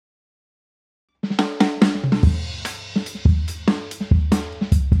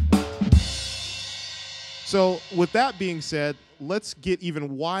So, with that being said, let's get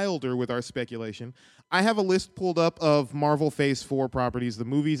even wilder with our speculation. I have a list pulled up of Marvel Phase 4 properties, the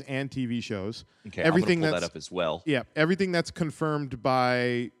movies and TV shows. Okay, I'm going to pull that up as well. Yeah, everything that's confirmed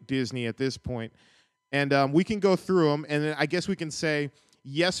by Disney at this point. And we can go through them, and then I guess we can say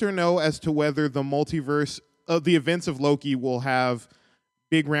yes or no as to whether the multiverse, the events of Loki will have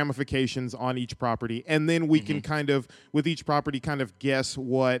big ramifications on each property. And then we can kind of, with each property, kind of guess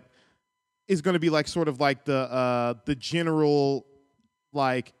what is going to be like sort of like the general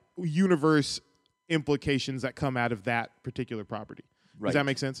like universe implications that come out of that particular property. Right. Does that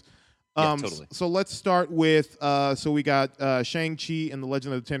make sense? Yeah, totally. So let's start with so we got Shang-Chi and the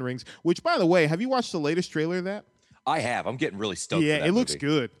Legend of the Ten Rings, which, by the way, have you watched the latest trailer of that? I have. I'm getting really stoked. Yeah, for that it looks movie.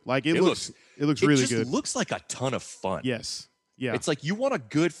 good. Like it looks really good. It just looks like a ton of fun. Yes. Yeah. It's like you want a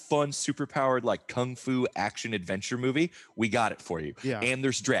good, fun, superpowered, like kung fu action adventure movie. We got it for you. Yeah. And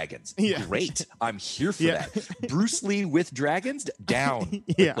there's dragons. Yeah. Great. I'm here for Yeah. that. Bruce Lee with dragons? Down.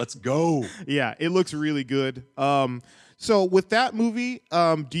 Yeah. Let's go. Yeah, it looks really good. So with that movie,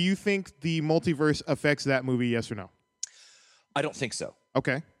 do you think the multiverse affects that movie? Yes or no? I don't think so.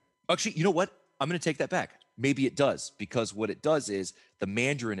 Okay. Actually, you know what? I'm going to take that back. Maybe it does, because what it does is the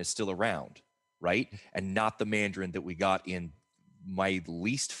Mandarin is still around, right? And not the Mandarin that we got in my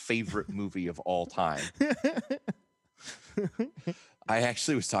least favorite movie of all time. I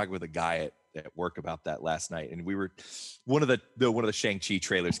actually was talking with a guy at work about that last night, and we were one of the Shang-Chi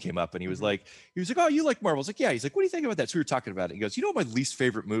trailers came up, and he was like, "Oh, you like Marvel?" I was like, "Yeah." He's like, "What do you think about that?" So we were talking about it. He goes, "You know what my least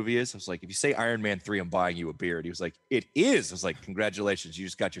favorite movie is?" I was like, "If you say Iron Man 3, I'm buying you a beer." And he was like, "It is." I was like, "Congratulations, you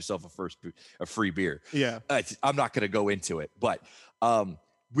just got yourself a free beer." Yeah. I'm not going to go into it, but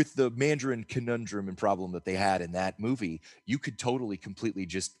with the Mandarin conundrum and problem that they had in that movie, you could totally, completely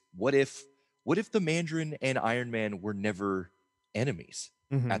just what if the Mandarin and Iron Man were never enemies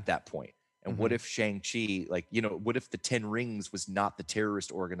at that point? And what if Shang-Chi, like, you know, what if the Ten Rings was not the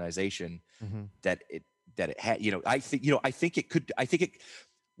terrorist organization that it had? You know, I think it could.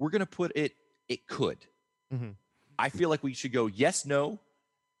 We're gonna put it. It could. I feel like we should go yes, no,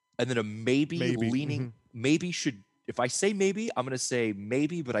 and then a maybe. Leaning. Maybe should. If I say maybe, I'm going to say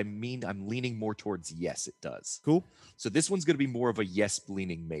maybe, but I'm leaning more towards yes, it does. Cool. So this one's going to be more of a yes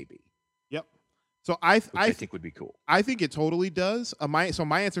leaning maybe. Yep. So I think would be cool. I think it totally does. My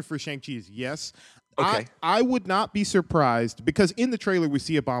answer for Shang-Chi is yes. Okay. I would not be surprised, because in the trailer we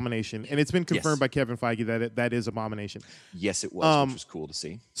see Abomination, and it's been confirmed by Kevin Feige that that is Abomination. Yes, it was, which was cool to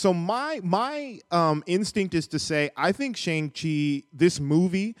see. So my instinct is to say I think Shang-Chi, this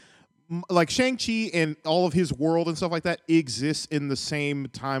movie, like Shang-Chi and all of his world and stuff like that, exists in the same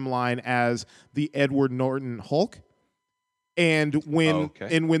timeline as the Edward Norton Hulk. And when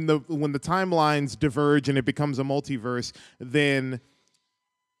when the timelines diverge and it becomes a multiverse, then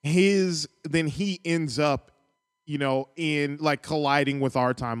he ends up, you know, in like colliding with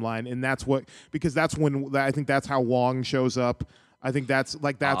our timeline, and that's when I think that's how Wong shows up. I think that's you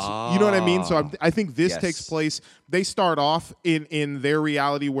know what I mean? So I think this takes place. They start off in their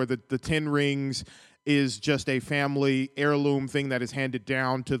reality where the Ten Rings is just a family heirloom thing that is handed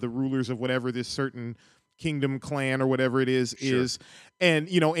down to the rulers of whatever this certain kingdom, clan, or whatever it is. And,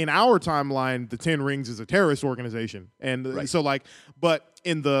 you know, in our timeline, the Ten Rings is a terrorist organization. And so like, but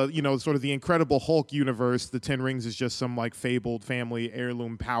in the, you know, sort of the Incredible Hulk universe, the Ten Rings is just some like fabled family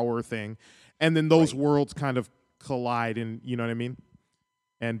heirloom power thing. And then those worlds kind of collide, and you know what I mean,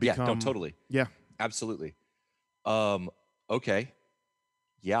 and become totally, absolutely. Okay,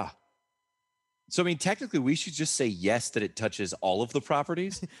 yeah. So I mean, technically, we should just say yes that it touches all of the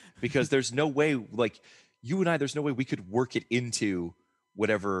properties, because there's no way, like you and I, there's no way we could work it into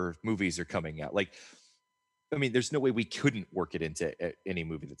whatever movies are coming out. Like, I mean, there's no way we couldn't work it into any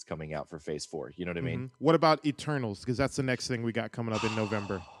movie that's coming out for Phase 4. You know what I mean? What about Eternals? Because that's the next thing we got coming up in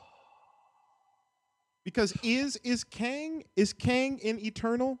November. Because is Kang in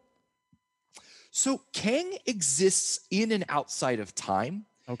Eternal? So Kang exists in and outside of time.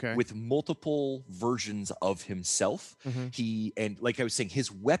 Okay. With multiple versions of himself. And like I was saying,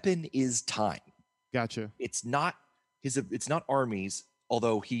 his weapon is time. Gotcha. It's not armies,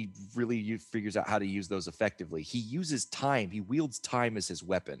 although he really figures out how to use those effectively. He uses time. He wields time as his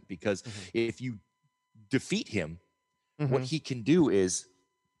weapon, because if you defeat him, what he can do is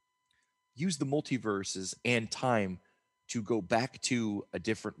use the multiverses and time to go back to a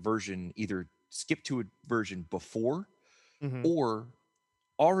different version, either skip to a version before or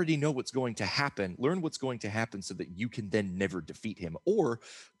already know what's going to happen, learn what's going to happen so that you can then never defeat him, or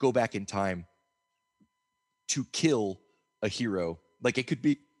go back in time to kill a hero. Like it could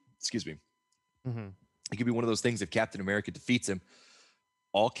be, it could be one of those things. If Captain America defeats him,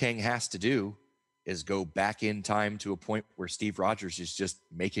 all Kang has to do is go back in time to a point where Steve Rogers is just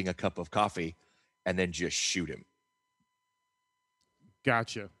making a cup of coffee and then just shoot him.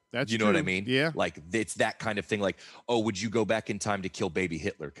 Gotcha. That's you know true. what I mean? Yeah. Like it's that kind of thing. Like, oh, would you go back in time to kill baby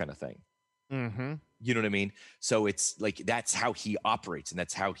Hitler kind of thing? Mm-hmm. You know what I mean? So it's like that's how he operates and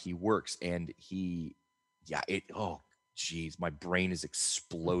that's how he works. And oh, geez, my brain is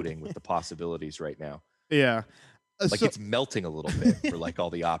exploding with the possibilities right now. Yeah. Like it's melting a little bit for like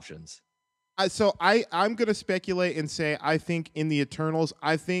all the options. So I'm gonna speculate and say I think in the Eternals,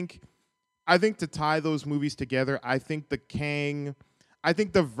 I think to tie those movies together, I think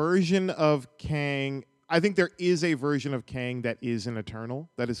the version of Kang. I think there is a version of Kang that is an Eternal,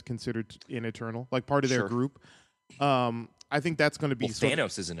 that is considered an Eternal, like part of their group. I think that's going to be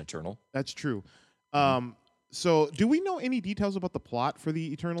Thanos is an Eternal. That's true. So, do we know any details about the plot for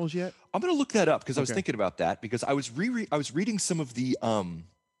the Eternals yet? I'm going to look that up because I was thinking about that because I was reading some of the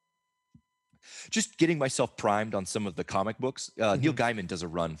just getting myself primed on some of the comic books. Neil Gaiman does a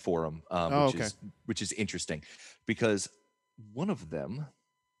run for them, which is interesting because one of them.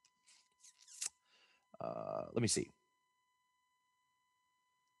 Let me see.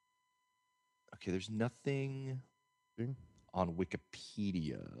 Okay, there's nothing on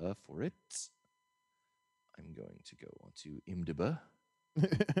Wikipedia for it. I'm going to go on to IMDb.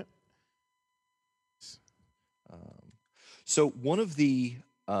 So one of the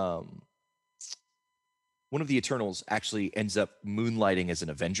Eternals actually ends up moonlighting as an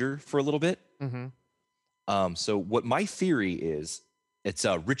Avenger for a little bit. So what my theory is, it's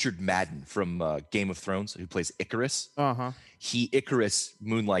Richard Madden from Game of Thrones who plays Icarus. Icarus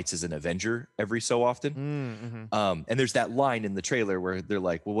moonlights as an Avenger every so often. And there's that line in the trailer where they're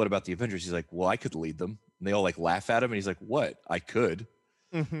like, well, what about the Avengers? He's like, well, I could lead them. And they all like laugh at him. And he's like, what? I could.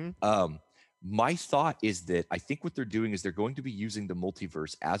 My thought is that I think what they're doing is they're going to be using the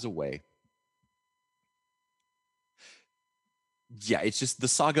multiverse as a way. Yeah, it's just the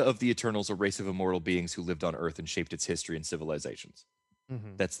saga of the Eternals, a race of immortal beings who lived on Earth and shaped its history and civilizations.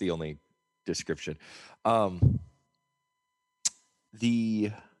 That's the only description. I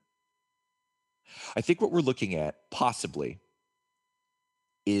think what we're looking at possibly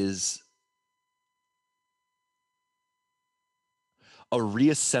is a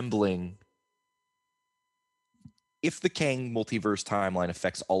reassembling. If the Kang multiverse timeline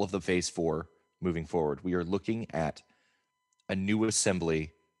affects all of the Phase 4 moving forward, we are looking at a new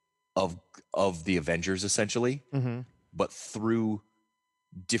assembly of the Avengers, essentially, but through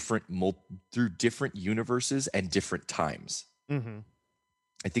different universes and different times.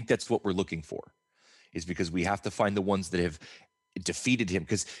 I think that's what we're looking for, is because we have to find the ones that have defeated him,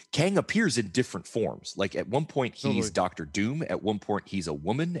 because Kang appears in different forms. Like at one point he's Doctor Doom, at one point he's a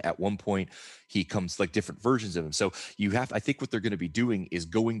woman, at one point he comes like different versions of him. So I think what they're going to be doing is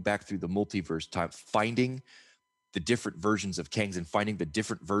going back through the multiverse time, finding the different versions of Kangs and finding the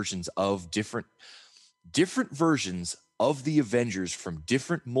different versions of different versions of the Avengers from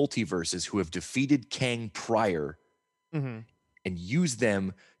different multiverses who have defeated Kang prior, and use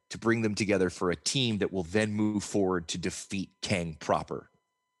them to bring them together for a team that will then move forward to defeat Kang proper,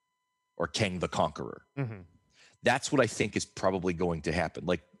 or Kang the Conqueror. That's what I think is probably going to happen.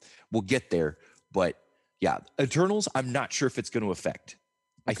 Like, we'll get there, but yeah, Eternals, I'm not sure if it's going to affect.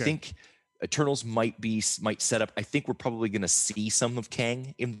 I think Eternals might set up. I think we're probably going to see some of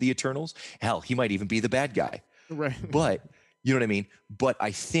Kang in the Eternals. Hell, he might even be the bad guy. Right. But you know what I mean? But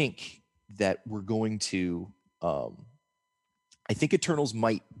I think that we're going to, I think Eternals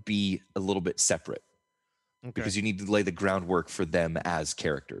might be a little bit separate because you need to lay the groundwork for them as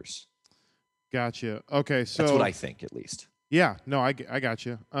characters. Gotcha. Okay. So that's what I think, at least. Yeah. No, I got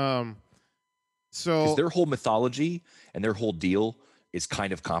you. So their whole mythology and their whole deal is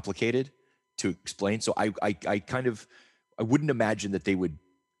kind of complicated to explain. So I wouldn't imagine that they would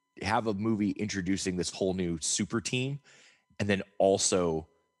have a movie introducing this whole new super team and then also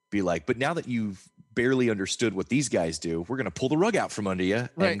be like, but now that you've barely understood what these guys do, we're going to pull the rug out from under you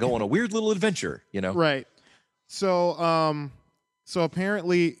and go on a weird little adventure, you know? Right. So, so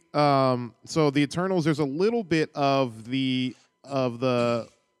apparently, so the Eternals, there's a little bit of we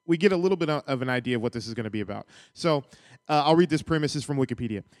get a little bit of an idea of what this is going to be about. So I'll read this premise. Is from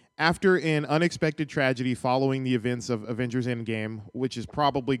Wikipedia. After an unexpected tragedy following the events of Avengers Endgame, which is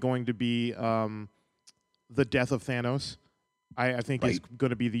probably going to be the death of Thanos, I think is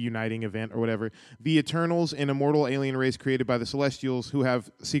going to be the uniting event or whatever. The Eternals, an immortal alien race created by the Celestials who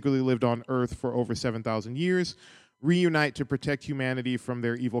have secretly lived on Earth for over 7,000 years, reunite to protect humanity from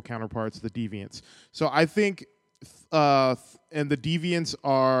their evil counterparts, the Deviants. So I think, and the Deviants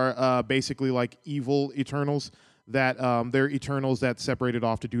are basically like evil Eternals that they're Eternals that separated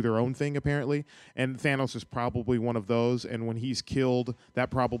off to do their own thing, apparently. And Thanos is probably one of those. And when he's killed, that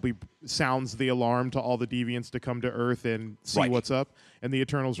probably sounds the alarm to all the deviants to come to Earth and see what's up. And the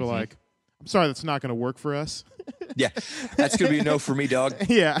Eternals are like, I'm sorry, that's not going to work for us. Yeah, that's going to be a no for me, dog.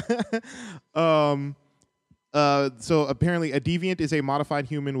 Yeah. So apparently a deviant is a modified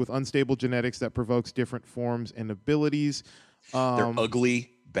human with unstable genetics that provokes different forms and abilities. They're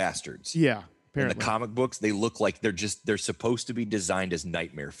ugly bastards. Yeah. Apparently. In the comic books, they look like they're supposed to be designed as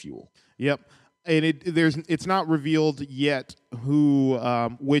nightmare fuel. Yep. And it's not revealed yet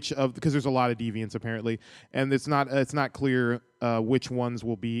which of, because there's a lot of deviants apparently, and it's not clear which ones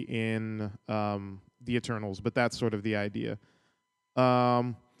will be in the Eternals, but that's sort of the idea.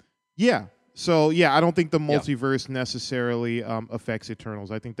 Yeah. So yeah, I don't think the multiverse necessarily affects Eternals.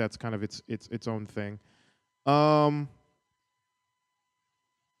 I think that's kind of its own thing.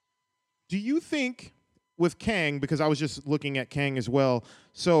 Do you think with Kang, because I was just looking at Kang as well,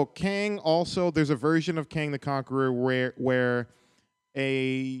 so Kang also, there's a version of Kang the Conqueror where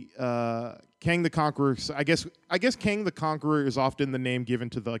Kang the Conqueror, I guess Kang the Conqueror is often the name given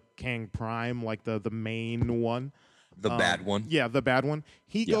to the Kang Prime, like the main one. The bad one? Yeah, the bad one.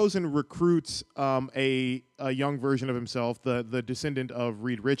 He goes and recruits a young version of himself, the descendant of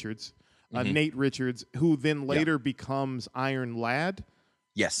Reed Richards, Nate Richards, who then later becomes Iron Lad.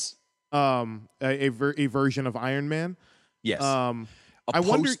 Yes. A version of Iron Man. Yes.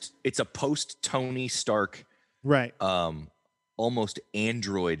 It's a post Tony Stark, right? Almost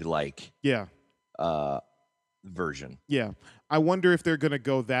android like. Yeah. Version. Yeah. I wonder if they're going to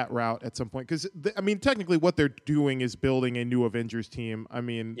go that route at some point, because technically what they're doing is building a new Avengers team. I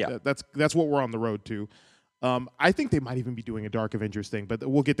mean, that's what we're on the road to. I think they might even be doing a Dark Avengers thing, but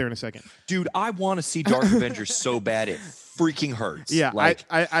we'll get there in a second. Dude, I want to see Dark Avengers so bad it freaking hurts. Yeah, like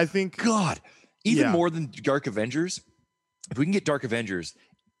I think God, even more than Dark Avengers, if we can get Dark Avengers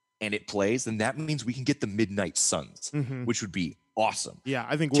and it plays, then that means we can get the Midnight Suns, which would be awesome. Yeah,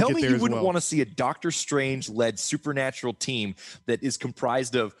 I think we'll get there as well. Tell me you wouldn't want to see a Doctor Strange-led supernatural team that is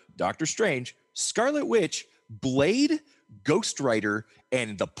comprised of Doctor Strange, Scarlet Witch, Blade, Ghost Rider,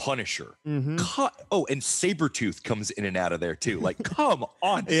 and the Punisher. And Sabretooth comes in and out of there too. Like, come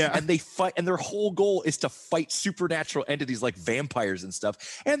on. Yeah. And they fight, and their whole goal is to fight supernatural entities like vampires and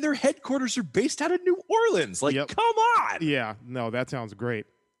stuff. And their headquarters are based out of New Orleans. Like, come on. Yeah, no, that sounds great.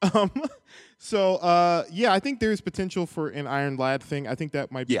 I think there's potential for an Iron Lad thing. I think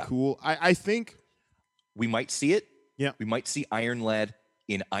that might be cool. I think we might see it. Yeah. We might see Iron Lad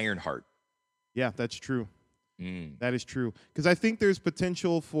in Ironheart. Yeah, that's true. That is true. Because I think there's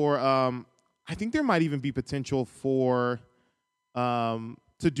potential for I think there might even be potential for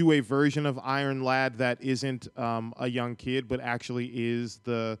to do a version of Iron Lad that isn't a young kid, but actually is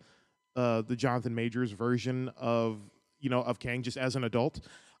the Jonathan Majors version of Kang just as an adult.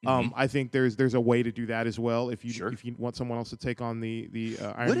 I think there's a way to do that as well if you want someone else to take on the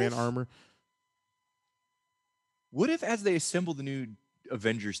Iron Man armor. What if, as they assemble the new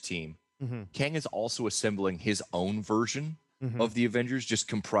Avengers team, Kang is also assembling his own version of the Avengers, just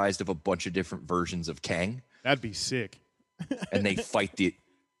comprised of a bunch of different versions of Kang? That'd be sick. And they fight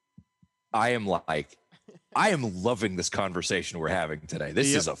I am loving this conversation we're having today.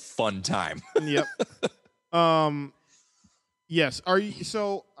 This is a fun time. Yep. Yes. Are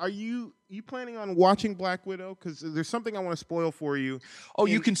you planning on watching Black Widow? Because there's something I want to spoil for you. Oh,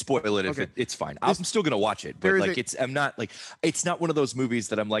 you can spoil it if it's fine. I'm still gonna watch it, but it's not one of those movies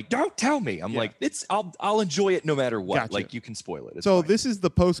that I'm like, don't tell me. I'm like, I'll enjoy it no matter what. Gotcha. Like, you can spoil it. It's fine. This is the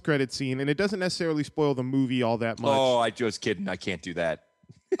post-credit scene, and it doesn't necessarily spoil the movie all that much. Oh, I was kidding. I can't do that.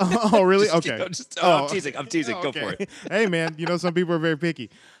 Oh, really? Okay. I'm teasing. Okay. Go for it. Hey, man, some people are very picky.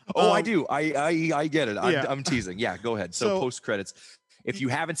 I do. I get it. I'm teasing. Yeah, go ahead. So post credits. If you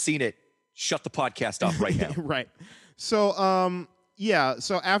haven't seen it, shut the podcast off right now. Right. So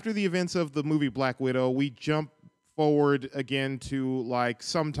so after the events of the movie Black Widow, we jump forward again to like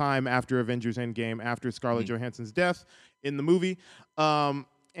sometime after Avengers Endgame, after Scarlett Johansson's death in the movie.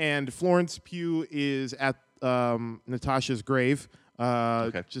 And Florence Pugh is at Natasha's grave.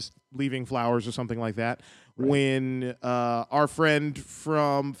 Just leaving flowers or something like that. Right. When our friend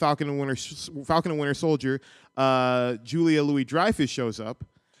from Falcon and Winter Soldier, Julia Louis-Dreyfus shows up.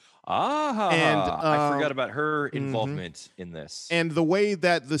 I forgot about her involvement in this. And the way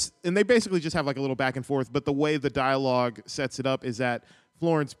that and they basically just have like a little back and forth, but the way the dialogue sets it up is that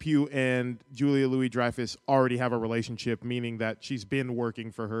Florence Pugh and Julia Louis-Dreyfus already have a relationship, meaning that she's been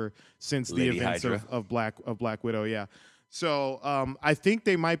working for her since Lady the events Hydra. of Black Widow. Yeah. So I think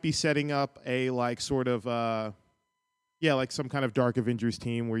they might be setting up a like sort of Yeah, like some kind of Dark Avengers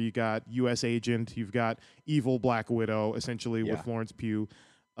team where you got U.S. Agent, you've got evil Black Widow, essentially with Florence Pugh.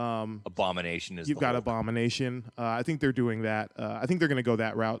 Abomination is you've the got Hulk. Abomination. I think they're doing that. I think they're going to go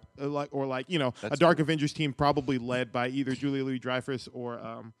that route, That's a Dark Avengers team probably led by either Julia Louis-Dreyfus or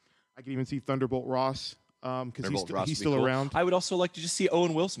I can even see Thunderbolt Ross because he's still cool. around. I would also like to just see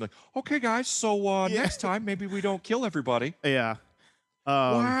Owen Wilson. Like, okay, guys, so next time maybe we don't kill everybody. Yeah.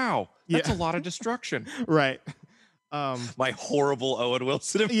 Wow, that's a lot of destruction. Right. My horrible Owen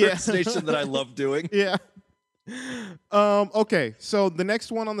Wilson impersonation that I love doing. Yeah. Okay, so the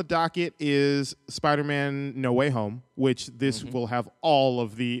next one on the docket is Spider-Man No Way Home, which this will have all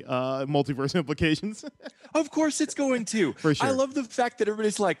of the multiverse implications. Of course it's going to. For sure. I love the fact that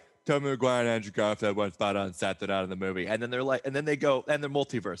everybody's like, Tobey Maguire and Andrew Garfield one spot on set, they're not in the movie. And then they're like, and then they go, and they're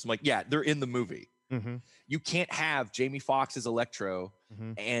multiverse. I'm like, yeah, they're in the movie. Mm-hmm. You can't have Jamie Foxx as Electro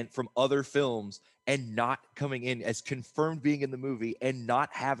and from other films and not coming in as confirmed being in the movie and not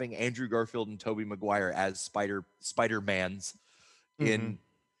having Andrew Garfield and Tobey Maguire as Spider-Mans in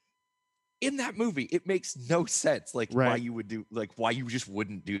that movie. It makes no sense why you would do why you just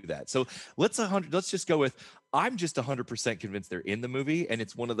wouldn't do that. So let's just go with I'm just 100% convinced they're in the movie, and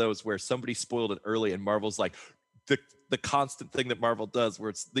it's one of those where somebody spoiled it early and Marvel's like the constant thing that Marvel does where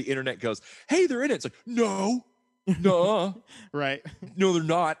it's the internet goes, hey, they're in it. It's like, no. Right. No, they're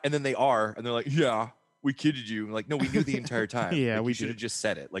not. And then they are. And they're like, yeah, we kidded you. Like, no, we knew the entire time. Yeah, we we should have just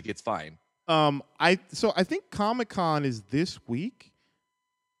said it. Like, it's fine. I think Comic-Con is this week.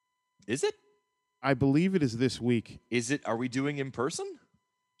 Is it? I believe it is this week. Is it? Are we doing in person?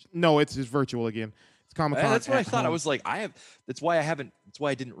 No, it's virtual again. It's Comic-Con. That's what I thought. Home. I was like, that's why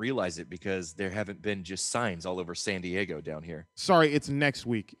I didn't realize it, because there haven't been just signs all over San Diego down here. Sorry, it's next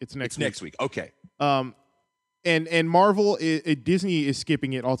week. It's next week. Okay. And Marvel, Disney is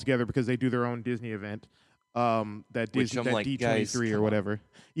skipping it altogether because they do their own Disney event. That D23 or whatever.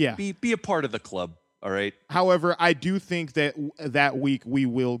 Yeah. Be a part of the club. All right. However, I do think that week we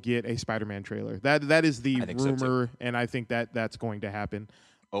will get a Spider-Man trailer. That is the rumor, and I think that's going to happen.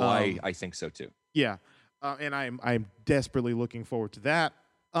 Oh, I think so too. Yeah, and I'm desperately looking forward to that.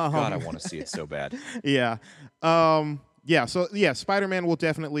 God, I want to see it so bad. Yeah. So Spider-Man will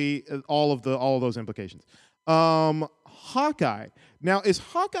definitely all of those implications. Hawkeye. Now, is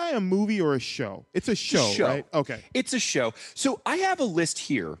Hawkeye a movie or a show? It's a show, right? Okay. It's a show. So I have a list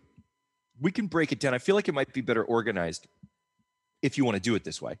here. We can break it down. I feel like it might be better organized if you want to do it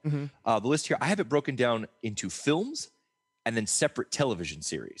this way. Mm-hmm. The list here, I have it broken down into films and then separate television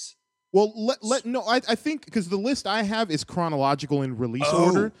series. Well, I think because the list I have is chronological in release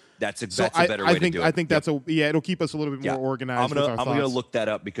order. That's a better way to do it. I think it'll keep us a little bit more organized. I'm gonna look that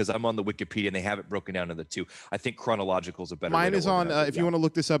up because I'm on the Wikipedia and they have it broken down into two. I think chronological is a better way to Mine is on, if you want to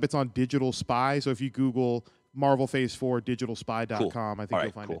look this up, it's on Digital Spy. So if you Google Marvel Phase 4 digitalspy.com, I think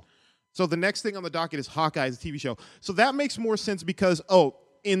you'll find it. So the next thing on the docket is Hawkeye, the TV show. So that makes more sense because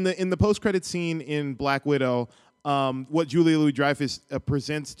in the post-credit scene in Black Widow, what Julia Louis-Dreyfus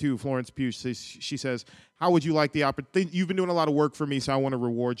presents to Florence Pugh, she says, how would you like the opportunity? You've been doing a lot of work for me, so I want to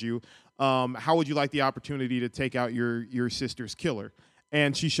reward you. How would you like the opportunity to take out your sister's killer?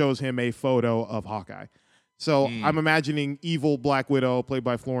 And she shows him a photo of Hawkeye. So I'm imagining evil Black Widow, played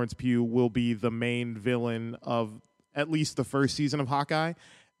by Florence Pugh, will be the main villain of at least the first season of Hawkeye.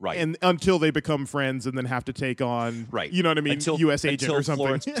 Right. And until they become friends and then have to take on, you know what I mean, U.S. agent or something.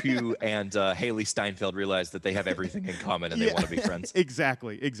 Florence Pugh and Haley Steinfeld realize that they have everything in common and they want to be friends.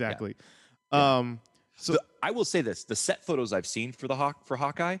 Exactly. Yeah. So I will say this: the set photos I've seen for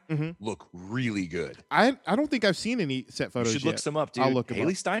Hawkeye look really good. I don't think I've seen any set photos. You should look some up, dude. I'll look them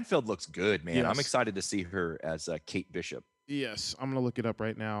Haley up. Steinfeld looks good, man. Yes. I'm excited to see her as Kate Bishop. Yes, I'm gonna look it up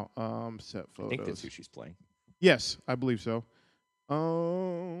right now. Set photos. I think that's who she's playing. Yes, I believe so. I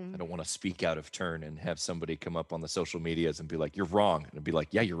don't want to speak out of turn and have somebody come up on the social medias and be like, "You're wrong," and be like,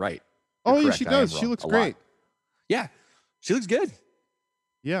 "Yeah, you're right." Correct. She does. She looks great. Yeah, she looks good.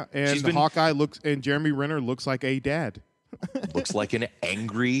 Yeah, and Hawkeye and Jeremy Renner looks like a dad. Looks like an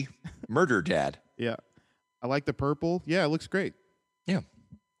angry murder dad. Yeah, I like the purple. Yeah, it looks great. Yeah.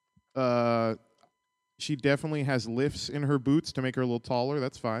 She definitely has lifts in her boots to make her a little taller.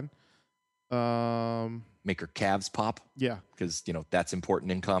 That's fine. Make her calves pop. Yeah, because that's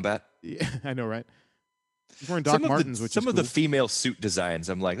important in combat. Yeah, I know, right? She's wearing Doc Martens, which some is of cool. the female suit designs.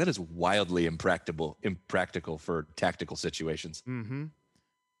 I'm like, that is wildly impractical for tactical situations. Mm-hmm.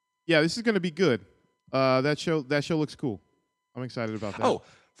 Yeah, this is going to be good. That show looks cool. I'm excited about that. Oh,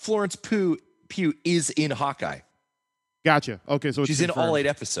 Florence Pugh is in Hawkeye. Gotcha. Okay, so she's in all 8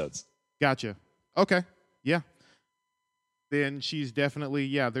 episodes. Gotcha. Okay. Yeah. Then she's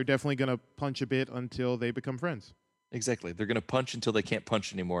definitely, they're definitely going to punch a bit until they become friends. Exactly. They're going to punch until they can't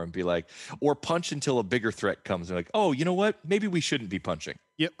punch anymore and be like, or punch until a bigger threat comes. They're like, oh, you know what? Maybe we shouldn't be punching.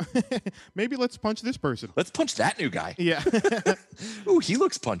 Yep. Maybe let's punch this person. Let's punch that new guy. Yeah. Ooh, he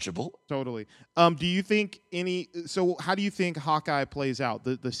looks punchable. Totally. Do you think so how do you think Hawkeye plays out,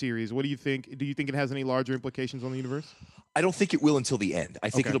 the series? What do you think? Do you think it has any larger implications on the universe? I don't think it will until the end. I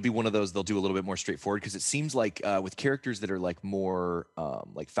think Okay. it'll be one of those they'll do a little bit more straightforward because it seems like with characters that are like more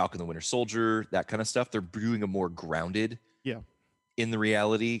like Falcon the Winter Soldier, that kind of stuff, they're doing a more grounded in the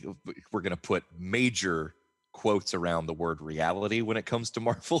reality. We're going to put major quotes around the word reality when it comes to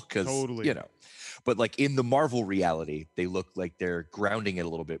Marvel because, you know, but like in the Marvel reality, they look like they're grounding it a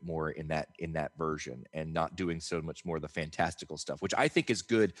little bit more in that version and not doing so much more of the fantastical stuff, which I think is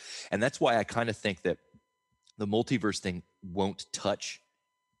good. And that's why I kind of think that the multiverse thing won't touch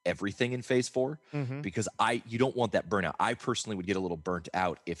everything in phase 4 because you don't want that burnout. I personally would get a little burnt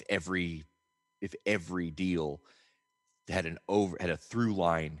out if every deal had a through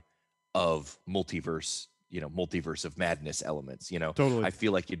line of multiverse, multiverse of madness elements, Totally. I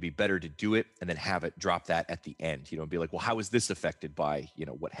feel like it'd be better to do it and then have it drop that at the end, and be like, well, how is this affected by,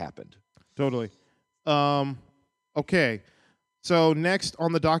 what happened? Totally. Okay. So next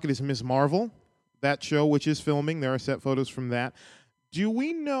on the docket is Ms. Marvel, that show, which is filming. There are set photos from that. Do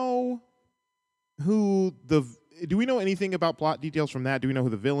we know anything about plot details from that? Do we know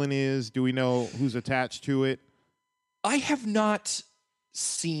who the villain is? Do we know who's attached to it? I have not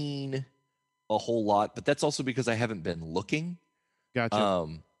seen a whole lot, but that's also because I haven't been looking.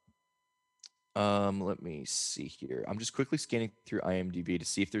 Gotcha. Let me see here. I'm just quickly scanning through IMDb to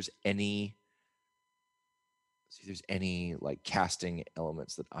see if there's any like casting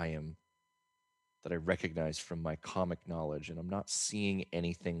elements that I recognize from my comic knowledge, and I'm not seeing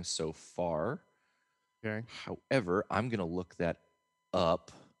anything so far. Okay. However, I'm gonna look that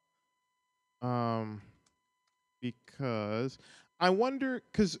up. Because I wonder,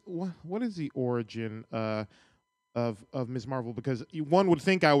 what is the origin of Ms. Marvel? Because one would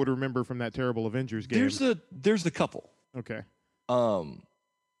think I would remember from that terrible Avengers game. There's a couple. Okay.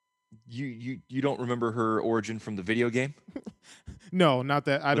 You don't remember her origin from the video game? No, not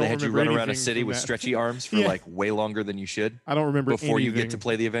that. I don't remember. They had you run around a city with stretchy arms for like way longer than you should. I don't remember before you get to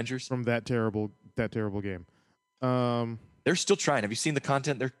play the Avengers from that terrible game. They're still trying. Have you seen the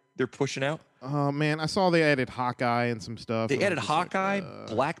content they're pushing out? Man, I saw they added Hawkeye and some stuff. They added Hawkeye,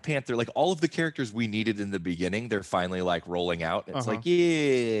 Black Panther, like all of the characters we needed in the beginning. They're finally like rolling out. It's like,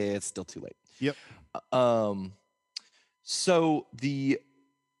 yeah, it's still too late. Yep. So the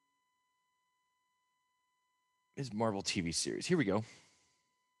is Marvel TV series. Here we go.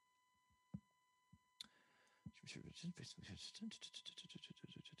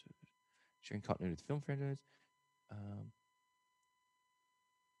 Sharing continuity with the film franchise.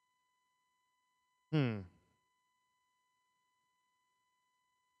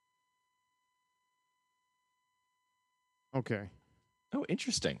 Okay. Oh,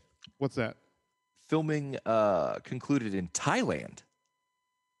 interesting. What's that? Filming concluded in Thailand.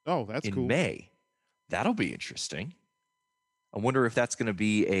 Oh, that's cool. In May. That'll be interesting. I wonder if that's going to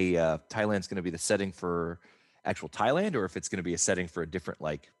be Thailand's going to be the setting for actual Thailand, or if it's going to be a setting for a different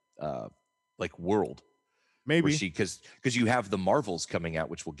like world. Maybe because you have the Marvels coming out,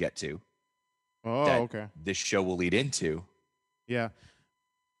 which we'll get to. Oh, okay. This show will lead into. Yeah.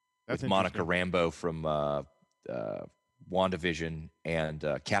 That's with Monica Rambeau from WandaVision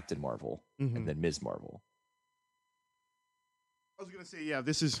and Captain Marvel, and then Ms. Marvel. I was going to say, yeah,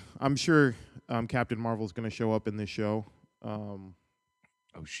 I'm sure Captain Marvel's going to show up in this show.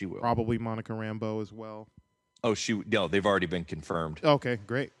 She will. Probably Monica Rambeau as well. No, they've already been confirmed. Okay,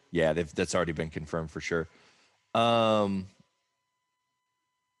 great. Yeah, that's already been confirmed for sure.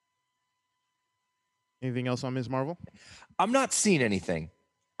 Anything else on Ms. Marvel? I'm not seeing anything.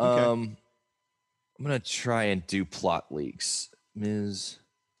 Okay. I'm going to try and do plot leaks. Ms.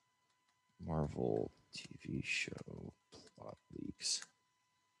 Marvel TV show plot leaks.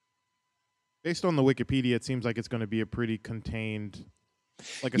 Based on the Wikipedia, it seems like it's going to be a pretty contained,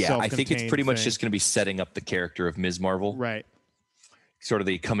 like a yeah, self-contained I think it's pretty much thing. just going to be setting up the character of Ms. Marvel. Right. Sort of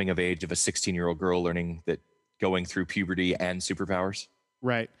the coming of age of a 16-year-old girl learning that going through puberty and superpowers.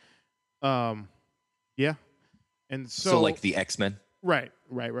 Right. Yeah. And so like the X-Men. Right.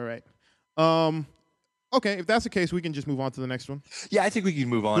 Okay, if that's the case, we can just move on to the next one. Yeah, I think we can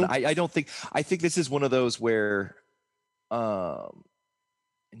move on. I think this is one of those where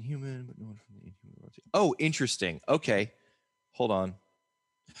Inhuman, but no one from the Inhuman world. Oh, interesting. Okay. Hold on.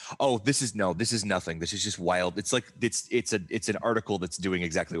 Oh, this is nothing. This is just wild. It's like it's an article that's doing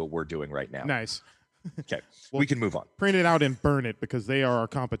exactly what we're doing right now. Nice. Okay. Well, we can move on. Print it out and burn it because they are our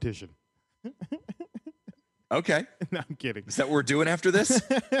competition. Okay. No, I'm kidding. Is that what we're doing after this?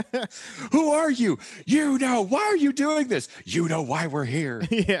 Who are you? You know. Why are you doing this? You know why we're here.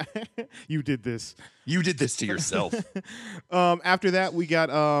 Yeah, you did this. You did this to yourself. After that, we got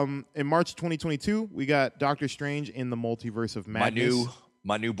in March 2022, we got Doctor Strange in the Multiverse of Madness.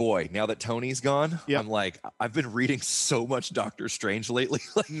 My new boy. Now that Tony's gone, Yep. I'm like, I've been reading so much Doctor Strange lately,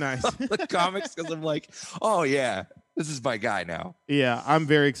 like Nice. the comics, because I'm like, oh yeah, this is my guy now. Yeah, I'm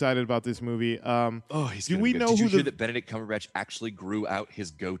very excited about this movie. He's do gonna we be good. know Did who you hear the that Benedict Cumberbatch actually grew out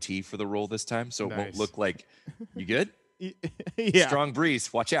his goatee for the role this time, so it won't Nice. look like you good? Yeah, Strong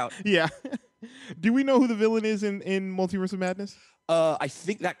breeze. Watch out. yeah. Do we know who the villain is in Multiverse of Madness? I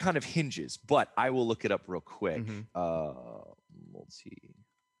think that kind of hinges, but I will look it up real quick.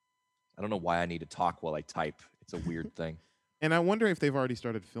 I don't know why I need to talk while I type. It's a weird thing. And I wonder if they've already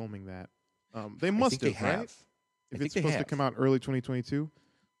started filming that. They must have, right? If it's supposed to come out early 2022.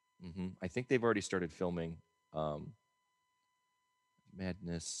 I think they've already started filming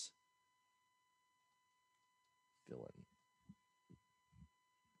Madness villain.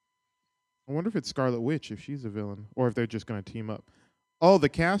 I wonder if it's Scarlet Witch, if she's a villain, or if they're just going to team up. Oh, the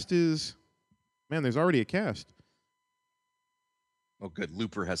cast is... Man, there's already a cast. Oh, good.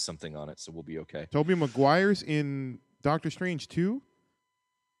 Looper has something on it, so we'll be okay. Tobey Maguire's in Doctor Strange 2.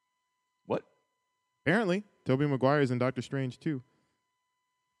 What? Apparently, Tobey Maguire's in Doctor Strange 2.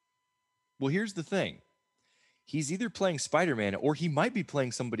 Well, here's the thing. He's either playing Spider-Man or he might be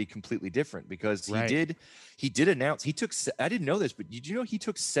playing somebody completely different, because he did announce he took, I didn't know this, but did you know he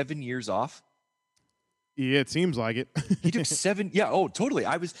took 7 years off? Yeah, it seems like it. He took 7. Yeah. Oh, totally.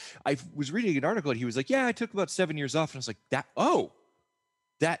 I was reading an article and he was like, yeah, I took about 7 years off. And I was like,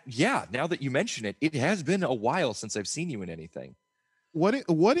 yeah, now that you mention it, it has been a while since I've seen you in anything. What if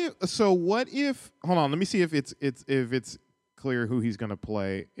hold on, let me see if it's clear who he's going to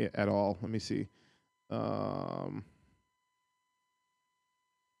play at all. Let me see.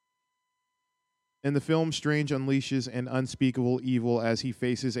 In the film, Strange unleashes an unspeakable evil as he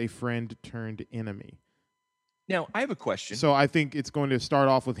faces a friend turned enemy. Now, I have a question. So I think it's going to start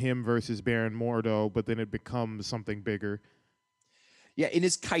off with him versus Baron Mordo, but then it becomes something bigger. Yeah, and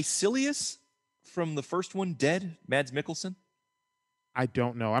is Caecilius from the first one dead? Mads Mikkelsen? I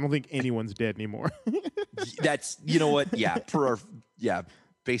don't know. I don't think anyone's dead anymore. That's, you know what? Yeah,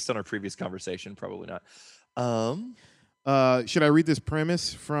 based on our previous conversation, probably not. Should I read this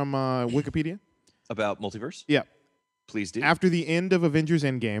premise from Wikipedia? About multiverse? Yeah. Please do. After the end of Avengers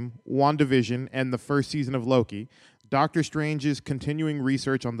Endgame, WandaVision, and the first season of Loki, Doctor Strange's continuing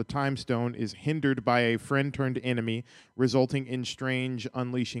research on the Time Stone is hindered by a friend-turned-enemy, resulting in Strange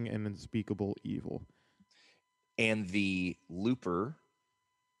unleashing an unspeakable evil. And the Looper...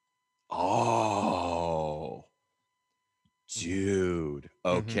 Oh. Dude.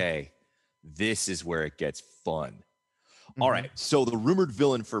 Okay. This is where it gets fun. All right. So the rumored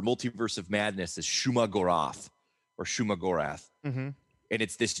villain for Multiverse of Madness is Shumagorath. Or Shumagorath. And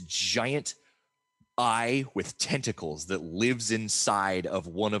it's this giant eye with tentacles that lives inside of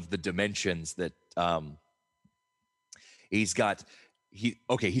one of the dimensions that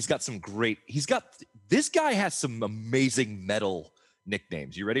this guy has some amazing metal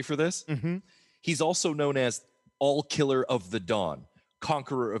nicknames. You ready for this? He's also known as All Killer of the Dawn,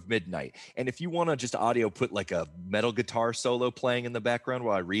 Conqueror of Midnight. And if you want to just audio put like a metal guitar solo playing in the background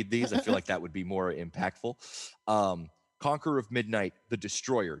while I read these, I feel like that would be more impactful. Conqueror of Midnight, the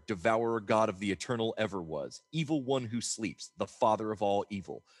Destroyer, Devourer, God of the Eternal Ever Was, Evil One Who Sleeps, the Father of all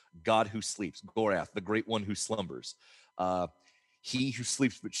evil, God Who Sleeps, Gorath, the Great One Who Slumbers, He Who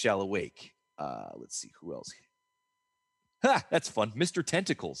Sleeps But Shall Awake. Let's see, who else? Ha, that's fun. Mr.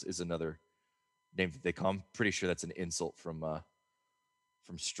 Tentacles is another name that they call him. Pretty sure that's an insult from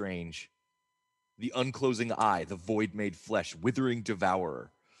Strange. The Unclosing Eye, the Void Made Flesh, Withering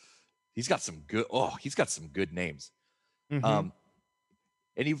Devourer. He's got some good names.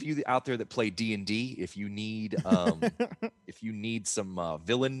 Any of you out there that play D&D, if you need some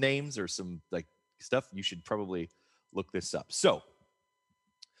villain names or some like stuff, you should probably look this up. So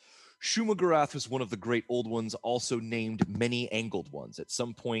Shumagorath was one of the great old ones, also named Many Angled Ones. At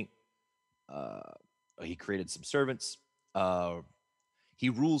some point, he created some servants. He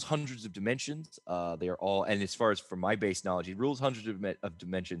rules hundreds of dimensions. They are all, and as far as from my base knowledge, he rules hundreds of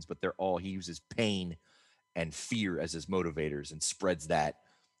dimensions, but he uses pain and fear as his motivators and spreads that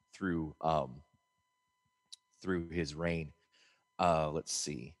through his reign. Let's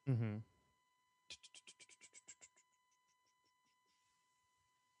see.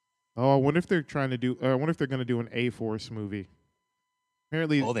 Oh, I wonder if they're trying to do. I wonder if they're going to do an A-Force movie.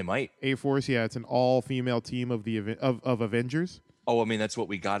 Apparently, they might. A-Force, yeah, it's an all-female team of the of Avengers. Oh, I mean that's what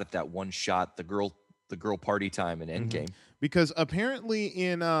we got at that one shot. The girl girl party time in Endgame. Because apparently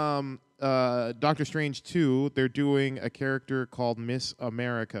in Doctor Strange 2, they're doing a character called Miss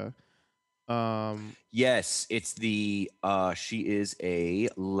America. Yes, it's the she is a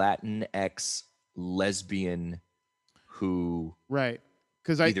Latinx lesbian who right.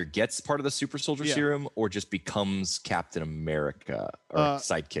 Because either gets part of the super soldier serum or just becomes Captain America or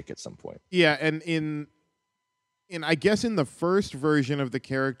sidekick at some point. Yeah, and in I guess in the first version of the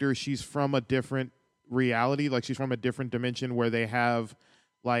character, she's from a different reality. Like she's from a different dimension where they have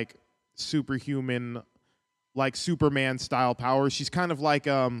like superhuman, like Superman style powers. She's kind of like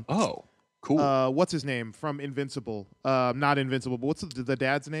oh, cool. What's his name from Invincible? Not Invincible, but what's the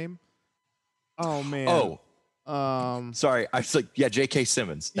dad's name? Oh man. Sorry, I was like, yeah, J.K.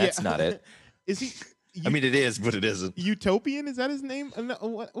 Simmons. That's not it. Is he? I mean, it is, but it isn't. Utopian, is that his name?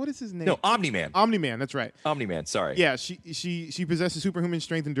 No, what is his name? No, Omni-Man. Omni-Man, that's right. Omni-Man, sorry. Yeah, she possesses superhuman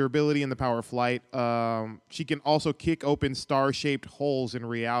strength and durability and the power of flight. She can also kick open star-shaped holes in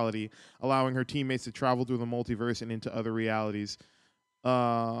reality, allowing her teammates to travel through the multiverse and into other realities.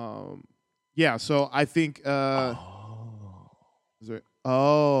 Yeah, so I think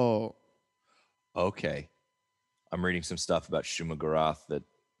Okay. I'm reading some stuff about Shuma-Gorath that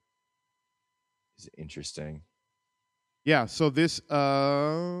is interesting. Yeah, so this,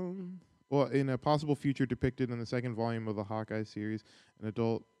 well, in a possible future depicted in the second volume of the Hawkeye series, an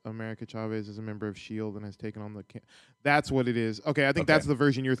adult America Chavez is a member of S.H.I.E.L.D. and has taken on the... That's what it is. Okay, I think that's the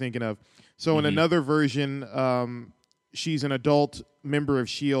version you're thinking of. So in another version, she's an adult member of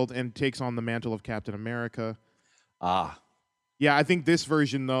S.H.I.E.L.D. and takes on the mantle of Captain America. Yeah, I think this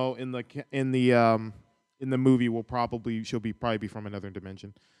version, though, in the movie she'll probably be from another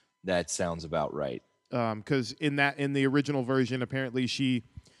dimension. That sounds about right. Because in the original version, apparently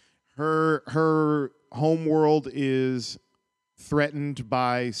her home world is threatened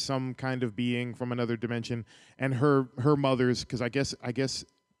by some kind of being from another dimension, and her mother's, because I guess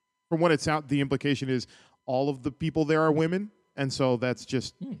from what it sounds, the implication is all of the people there are women, and so that's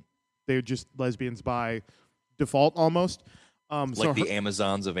just they're just lesbians by default almost. Like the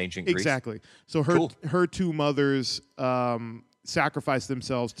Amazons of ancient Greece. Exactly. So her two mothers sacrifice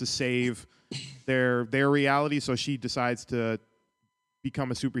themselves to save their reality. So she decides to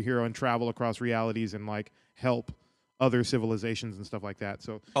become a superhero and travel across realities and like help other civilizations and stuff like that.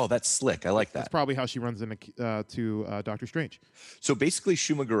 So that's slick. I like that. That's probably how she runs into to Doctor Strange. So basically,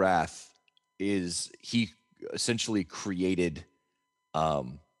 Shuma-Gorath he essentially created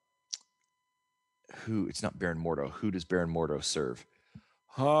who? It's not Baron Mordo. Who does Baron Mordo serve?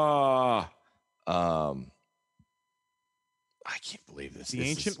 I can't believe this. The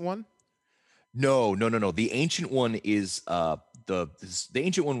Ancient One? No. The Ancient One is the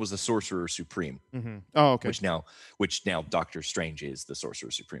Ancient One was the Sorcerer Supreme. Mm-hmm. Oh, okay. Which now Doctor Strange is the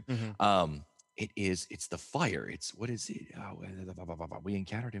Sorcerer Supreme. Mm-hmm. It's the fire. It's what is it? We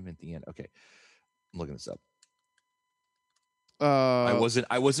encountered him at the end. Okay, I'm looking this up.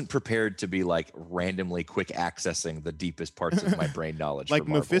 I wasn't prepared to be like randomly quick accessing the deepest parts of my brain knowledge. Like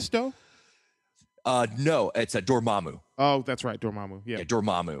Mephisto? No, it's a Dormammu. Oh, that's right, Dormammu. Yeah,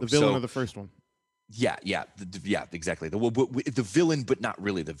 Dormammu, the villain of the first one. Yeah, exactly. The villain, but not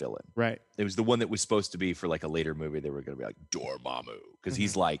really the villain. Right. It was the one that was supposed to be for like a later movie. They were going to be like Dormammu because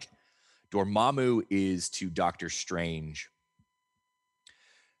he's like Dormammu is to Doctor Strange.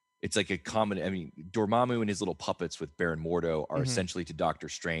 It's like a common. I mean, Dormammu and his little puppets with Baron Mordo are essentially to Doctor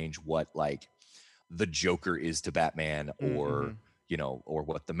Strange what like the Joker is to Batman, or or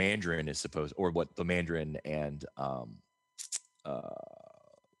what the Mandarin is supposed, or what the Mandarin and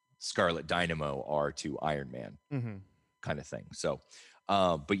Scarlet Dynamo are to Iron Man, kind of thing. So,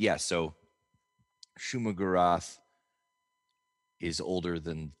 but yeah, so Shuma-Gorath is older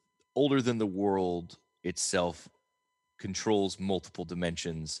than the world itself, controls multiple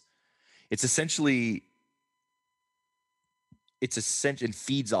dimensions. It's essentially and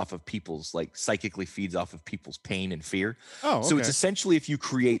feeds off of people's, like psychically feeds off of people's pain and fear. Oh, okay. So it's essentially if you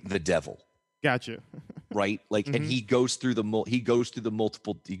create the devil. Gotcha. Right? Like, and he goes through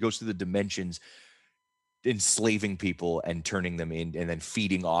the dimensions, enslaving people and turning them in, and then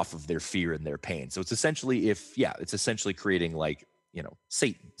feeding off of their fear and their pain. So it's essentially creating like,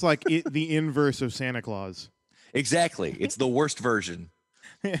 Satan. It's like the inverse of Santa Claus. Exactly. It's the worst version.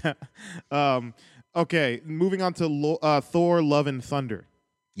 Yeah. Okay. Moving on to Thor: Love and Thunder.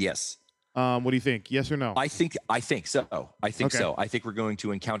 Yes. What do you think? Yes or no? I think so. I think Okay. so. I think we're going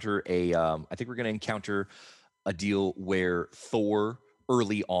to encounter a deal where Thor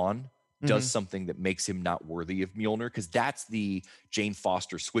early on does something that makes him not worthy of Mjolnir, because that's the Jane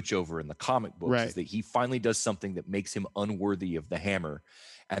Foster switchover in the comic books, is that he finally does something that makes him unworthy of the hammer,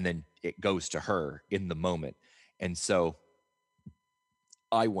 and then it goes to her in the moment. And so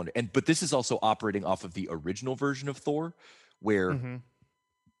I wonder, but this is also operating off of the original version of Thor, where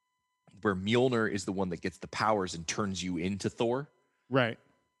Mjolnir is the one that gets the powers and turns you into Thor. Right.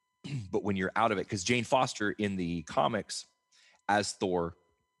 But when you're out of it, because Jane Foster in the comics as Thor,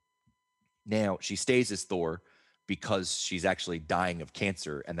 now she stays as Thor because she's actually dying of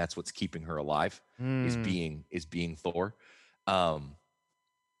cancer, and that's what's keeping her alive, is being Thor.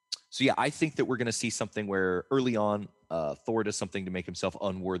 So yeah, I think that we're going to see something where early on, Thor does something to make himself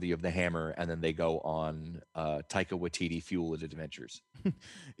unworthy of the hammer, and then they go on Taika Waititi fueled adventures.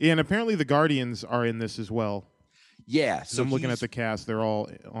 Yeah, and apparently the Guardians are in this as well. Yeah, so I'm looking at the cast; they're all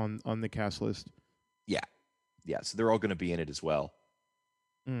on the cast list. Yeah, so they're all going to be in it as well.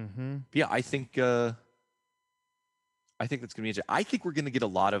 Mm-hmm. But yeah, I think that's going to be interesting. I think we're going to get a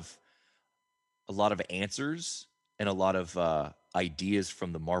lot of answers and a lot of ideas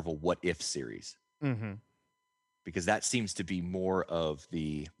from the Marvel What If series, because that seems to be more of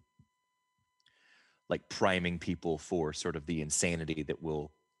the like priming people for sort of the insanity that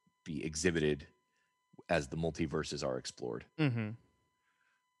will be exhibited as the multiverses are explored.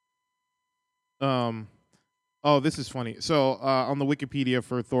 Oh, this is funny. So on the Wikipedia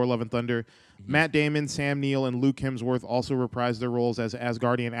for Thor: Love and Thunder, Matt Damon, Sam Neill, and Luke Hemsworth also reprised their roles as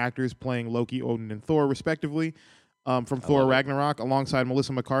Asgardian actors, playing Loki, Odin, and Thor, respectively. From Thor Ragnarok, alongside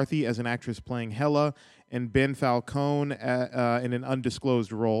Melissa McCarthy as an actress playing Hela, and Ben Falcone in an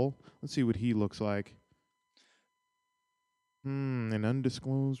undisclosed role. Let's see what he looks like. An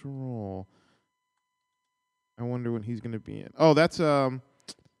undisclosed role. I wonder when he's going to be in. Oh, that's that's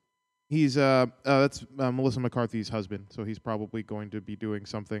Melissa McCarthy's husband, so he's probably going to be doing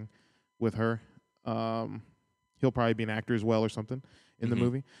something with her. He'll probably be an actor as well or something in the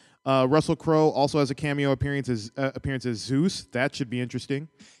movie. Russell Crowe also has a cameo appearance as Zeus. That should be interesting.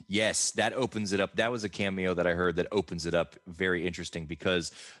 Yes, that opens it up. That was a cameo that I heard that opens it up very interesting,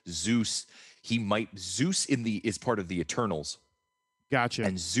 because Zeus is part of the Eternals. Gotcha.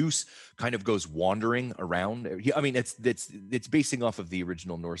 And Zeus kind of goes wandering around. It's basing off of the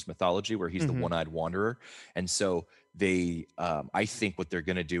original Norse mythology, where he's the one-eyed wanderer. And so they, I think what they're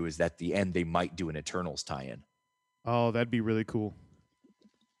going to do is at the end they might do an Eternals tie-in. Oh, that'd be really cool.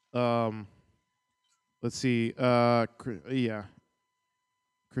 Let's see.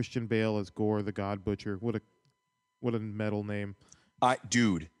 Christian Bale as Gore the God Butcher. What a metal name.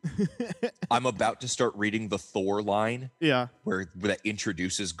 Dude, I'm about to start reading the Thor line. Yeah. Where that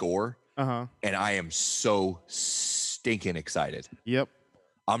introduces Gore. And I am so stinking excited. Yep.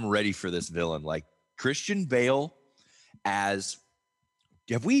 I'm ready for this villain. Like Christian Bale as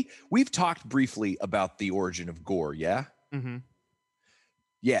we've talked briefly about the origin of Gore, yeah?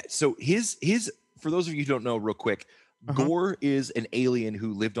 Yeah, so his for those of you who don't know, real quick, Gore is an alien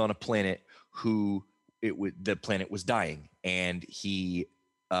who lived on a planet the planet was dying, and he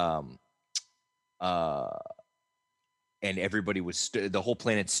and everybody was the whole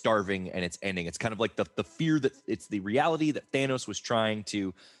planet's starving and it's ending. It's kind of like the fear that it's the reality that Thanos was trying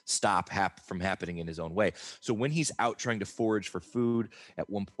to stop from happening in his own way. So when he's out trying to forage for food, at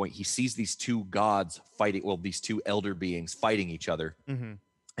one point he sees these two gods fighting, these two elder beings fighting each other.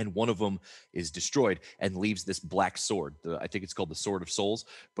 And one of them is destroyed and leaves this black sword. I think it's called the Sword of Souls.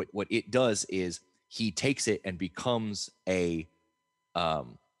 But what it does is he takes it and becomes he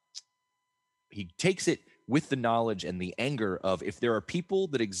takes it with the knowledge and the anger of, if there are people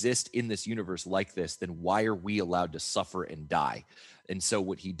that exist in this universe like this, then why are we allowed to suffer and die? And so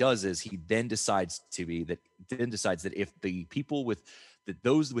what he does is he then decides that if the people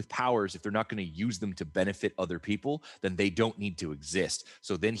those with powers, if they're not going to use them to benefit other people, then they don't need to exist.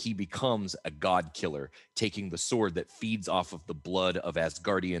 So then he becomes a god killer, taking the sword that feeds off of the blood of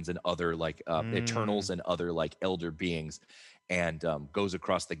Asgardians and other Eternals and other elder beings, and goes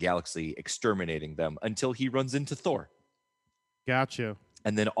across the galaxy exterminating them until he runs into Thor. Gotcha.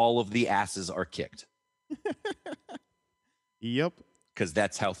 And then all of the asses are kicked. Yep. Because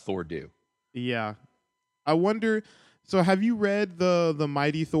that's how Thor do. Yeah. I wonder... So have you read the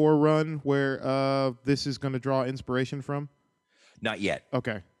Mighty Thor run where this is going to draw inspiration from? Not yet.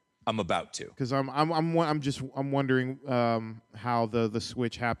 Okay. I'm about to. Because I'm wondering how the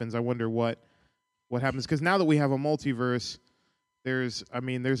switch happens. I wonder what happens, because now that we have a multiverse, there's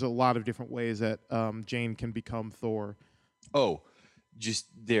a lot of different ways that Jane can become Thor. Oh,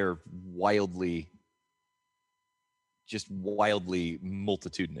 they're wildly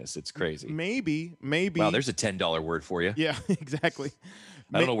multitudinous. It's crazy. Maybe. Wow, there's a $10 word for you. Yeah, exactly.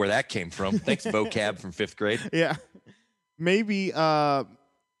 I don't know where that came from. Thanks, vocab from 5th grade. Yeah, maybe.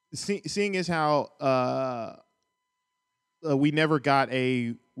 Seeing as how we never got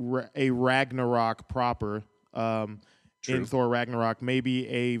a Ragnarok proper in Thor Ragnarok,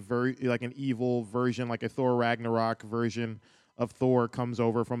 maybe like an evil version, like a Thor Ragnarok version of Thor comes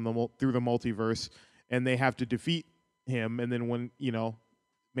over from through the multiverse, and they have to defeat him. And then when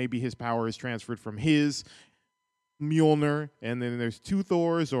maybe his power is transferred from his Mjolnir, and then there's two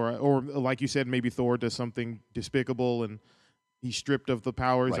Thors, or like you said, maybe Thor does something despicable and he's stripped of the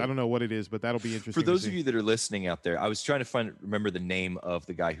powers. Right. I don't know what it is, but that'll be interesting. For those of you that are listening out there, I was trying to remember the name of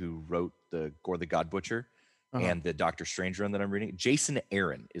the guy who wrote the Gore the God Butcher and the Doctor Strange run that I'm reading. Jason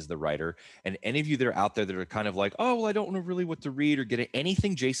Aaron is the writer. And any of you that are out there that are kind of like, oh, well, I don't know really what to read or get it.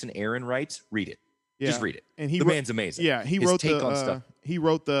 Anything Jason Aaron writes, read it. Yeah. Just read it. And the man's amazing. Yeah, he wrote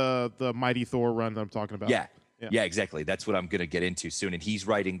the Mighty Thor run that I'm talking about. Yeah, exactly. That's what I'm going to get into soon. And he's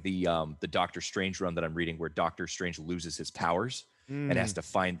writing the Doctor Strange run that I'm reading, where Doctor Strange loses his powers and has to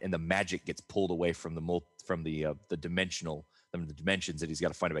and the magic gets pulled away from the dimensions that he's got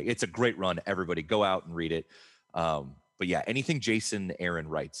to find it back. It's a great run. Everybody go out and read it. But yeah, anything Jason Aaron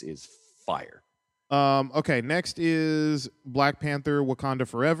writes is fire. Okay, next is Black Panther: Wakanda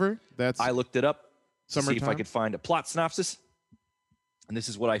Forever. I looked it up to see if I could find a plot synopsis, and this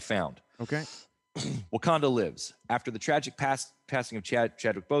is what I found. Okay. Wakanda lives. After the tragic passing of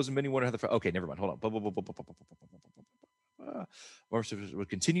Chadwick Boseman, many wonder how the... Okay, never mind. Hold on. We'll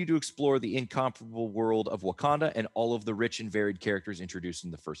continue to explore the incomparable world of Wakanda and all of the rich and varied characters introduced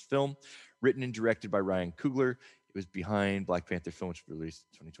in the first film. Written and directed by Ryan Coogler. It was behind Black Panther film, which was released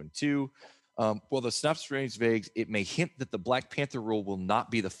in 2022. While the synopsis remains vague, it may hint that the Black Panther role will not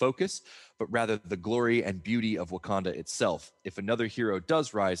be the focus, but rather the glory and beauty of Wakanda itself. If another hero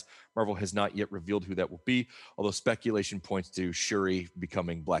does rise, Marvel has not yet revealed who that will be, although speculation points to Shuri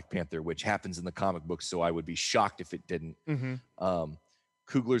becoming Black Panther, which happens in the comic books, so I would be shocked if it didn't.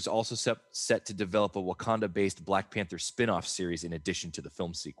 Coogler's also set to develop a Wakanda-based Black Panther spin-off series in addition to the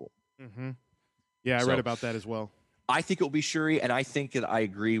film sequel. Yeah, I read about that as well. I think it will be Shuri, and I think that I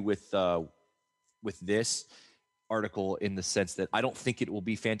agree with this article in the sense that I don't think it will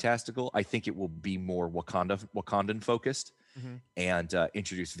be fantastical. I think it will be more Wakandan focused and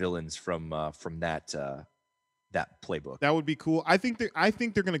introduce villains from that playbook. That would be cool. I think they're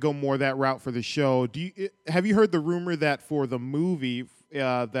going to go more that route for the show. Have you heard the rumor that for the movie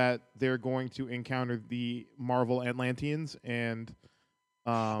that they're going to encounter the Marvel Atlanteans and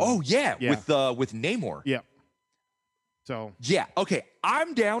with Namor. Yeah. So yeah, okay,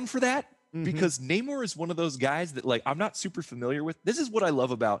 I'm down for that. Because Namor is one of those guys that, like, I'm not super familiar with. This is what I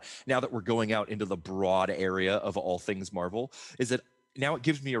love about now that we're going out into the broad area of all things Marvel, is that now it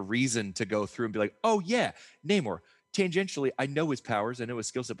gives me a reason to go through and be like, oh, yeah, Namor. Tangentially, I know his powers, I know his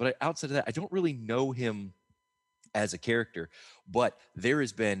skill set, but outside of that, I don't really know him as a character. But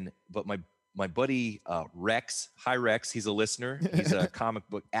my buddy Rex, hi Rex, he's a listener. He's a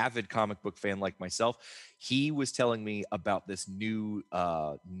avid comic book fan like myself. He was telling me about this new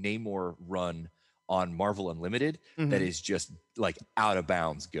Namor run on Marvel Unlimited that is just like out of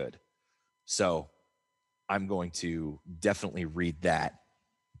bounds good. So I'm going to definitely read that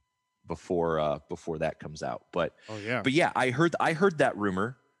before that comes out. But yeah, I heard that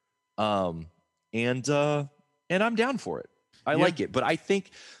rumor, and I'm down for it. I like it, but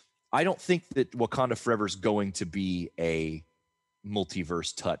I don't think that Wakanda Forever is going to be a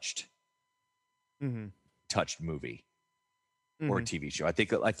multiverse touched movie or TV show. I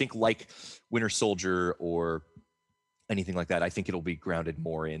think like Winter Soldier or anything like that. I think it'll be grounded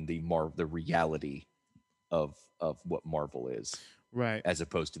more in the reality of what Marvel is, right, as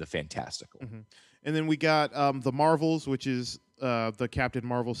opposed to the fantastical. And then we got the Marvels, which is the Captain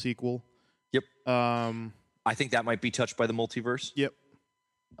Marvel sequel. Yep. I think that might be touched by the multiverse. Yep.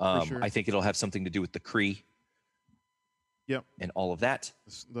 Sure. I think it'll have something to do with the Kree. Yep. And all of that.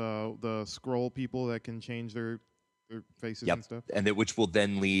 The scroll people that can change their faces and stuff. And which will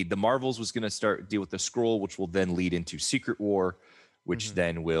then lead, the Marvels was going to deal with the scroll, which will then lead into Secret War, which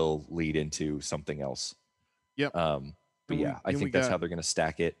then will lead into something else. Yep. But yeah, I think that's how they're going to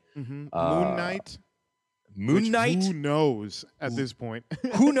stack it. Moon Knight. Who knows at this point?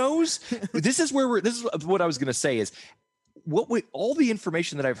 Who knows? This is what I was going to say is, all the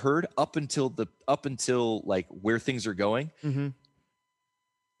information that I've heard up until like where things are going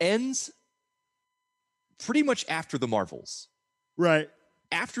ends pretty much after the Marvels. Right.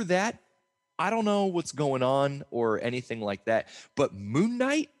 After that, I don't know what's going on or anything like that. But Moon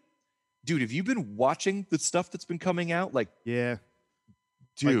Knight, dude, have you been watching the stuff that's been coming out? Like, yeah,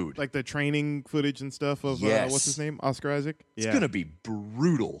 dude. Like the training footage and stuff of what's his name, Oscar Isaac. It's gonna be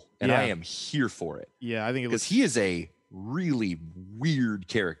brutal, and I am here for it. Yeah, I think because he is a really weird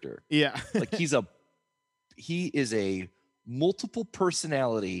character. Yeah, like he is a multiple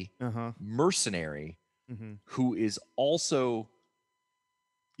personality mercenary who is also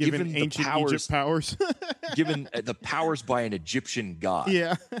given ancient Egypt powers, given the powers by an Egyptian god.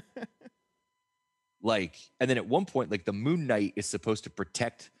 Yeah. And then at one point, like the Moon Knight is supposed to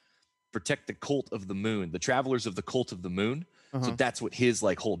protect the cult of the moon, the travelers of the cult of the moon. So that's what his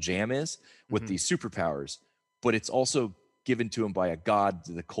like whole jam is with these superpowers. But it's also given to him by a god.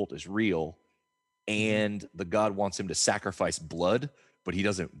 The cult is real, and the god wants him to sacrifice blood, but he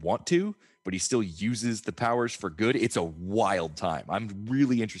doesn't want to. But he still uses the powers for good. It's a wild time. I'm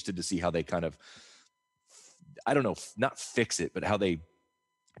really interested to see how they kind of, I don't know, not fix it, but how they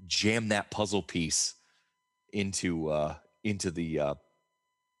jam that puzzle piece into the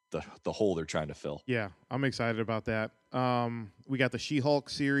hole they're trying to fill. Yeah, I'm excited about that. We got the She-Hulk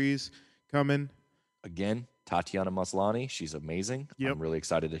series coming. Again, Tatiana Maslany, she's amazing. Yep. I'm really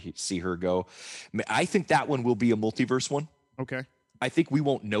excited to see her go. I think that one will be a multiverse one. Okay. I think we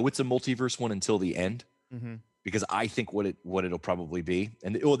won't know it's a multiverse one until the end, because I think what it'll probably be,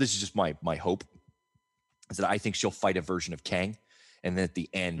 and this is just my hope, is that I think she'll fight a version of Kang, and then at the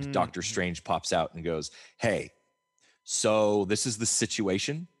end, Doctor Strange pops out and goes, "Hey, so this is the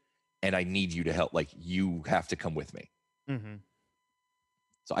situation, and I need you to help. Like, you have to come with me."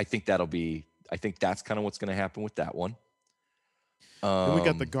 So I think that's kind of what's going to happen with that one. Then we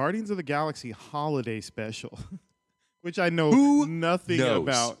got the Guardians of the Galaxy holiday special, which I know nothing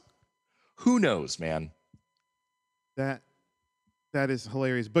about. Who knows, man? That is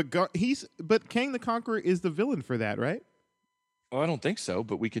hilarious. But Kang the Conqueror is the villain for that, right? Oh, I don't think so,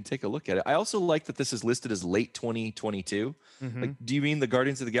 but we could take a look at it. I also like that this is listed as late 2022. Like, do you mean the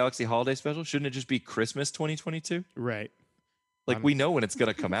Guardians of the Galaxy holiday special? Shouldn't it just be Christmas 2022? Right. Like, we know when it's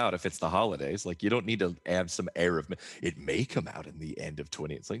going to come out if it's the holidays. Like, you don't need to add some air of it may come out in the end of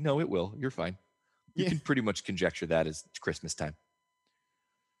 20. It's like, no, it will. You're fine. You can pretty much conjecture that as Christmas time.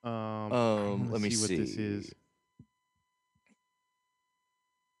 Let me see what this is.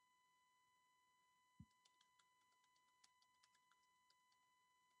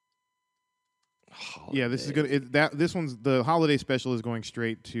 Yeah, this is good. This one's the holiday special is going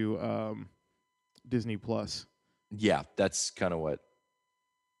straight to Disney Plus. Yeah, that's kind of what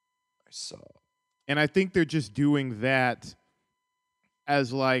I saw. And I think they're just doing that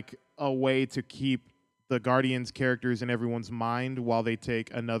as like a way to keep the Guardians characters in everyone's mind while they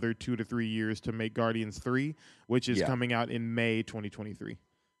take another 2 to 3 years to make Guardians 3, which is coming out in May 2023.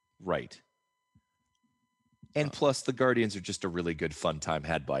 Right. And plus, the Guardians are just a really good fun time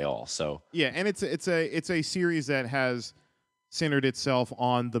had by all. So yeah, and it's a series that has centered itself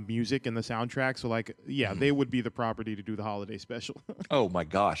on the music and the soundtrack. So like, they would be the property to do the holiday special. Oh my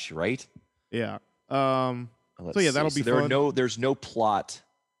gosh, right? Yeah. That'll be fun. There's no plot.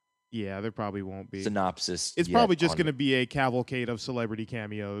 Yeah, there probably won't be synopsis. It's probably just going to be a cavalcade of celebrity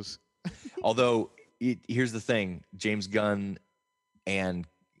cameos. Although, here's the thing: James Gunn and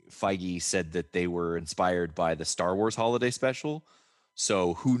Feige said that they were inspired by the Star Wars holiday special.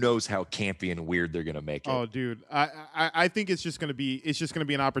 So who knows how campy and weird they're gonna make it? Oh, dude, I think it's just gonna be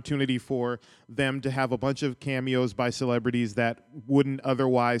an opportunity for them to have a bunch of cameos by celebrities that wouldn't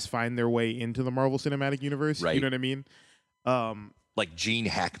otherwise find their way into the Marvel Cinematic Universe. Right. You know what I mean? Like Gene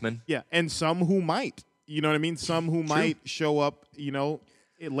Hackman. Yeah, and some who might. You know what I mean? Some who might show up.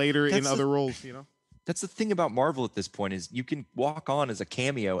 Later in other roles. That's the thing about Marvel at this point is you can walk on as a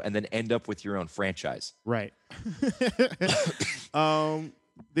cameo and then end up with your own franchise. Right.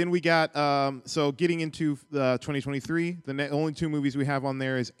 Then we got getting into 2023. The only 2 movies we have on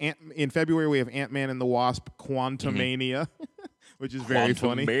there is in February we have Ant-Man and the Wasp: Quantumania, which is very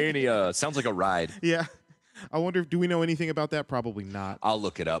funny. Quantumania sounds like a ride. Yeah. I wonder do we know anything about that? Probably not. I'll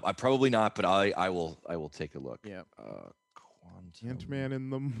look it up. I probably not, but I will take a look. Yeah. Ant-Man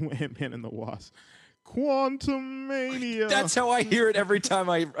and the Wasp. Quantumania. That's how I hear it every time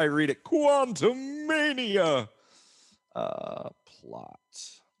I read it. Quantumania. Plot.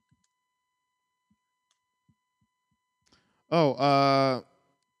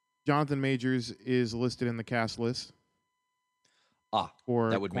 Jonathan Majors is listed in the cast list.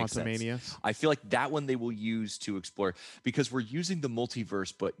 For that would Quantumania. Make sense. I feel like that one they will use to explore because we're using the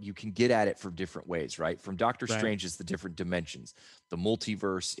multiverse, but you can get at it from different ways, right? From Doctor Strange, it's the different dimensions. The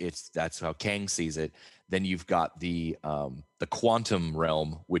multiverse, that's how Kang sees it. Then you've got the quantum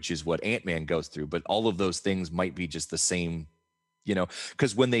realm, which is what Ant-Man goes through. But all of those things might be just the same,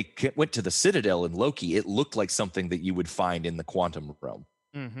 because when they went to the Citadel in Loki, it looked like something that you would find in the quantum realm.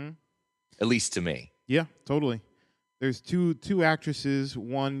 Mm-hmm. At least to me. Yeah, totally. There's two actresses,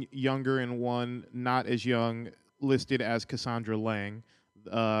 one younger and one not as young, listed as Cassandra Lang,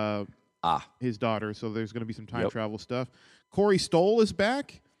 uh, his daughter. So there's going to be some time travel stuff. Corey Stoll is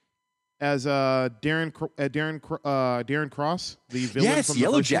back as Darren Cross, the villain from the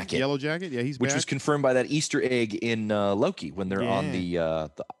Yellow first Jacket. Yellow Jacket. Yeah, he's which back. was confirmed by that Easter egg in Loki when they're on the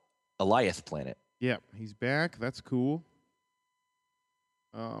Eliath planet. Yeah, he's back. That's cool.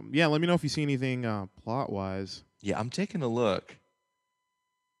 Yeah, let me know if you see anything plot wise. Yeah, I'm taking a look.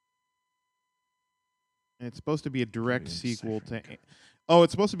 And it's supposed to be a direct sequel to. Oh,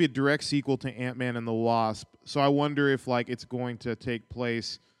 it's supposed to be a direct sequel to Ant-Man and the Wasp. So I wonder if like it's going to take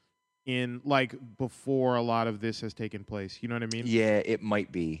place in like before a lot of this has taken place. You know what I mean? Yeah, it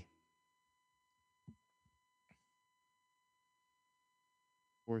might be. Of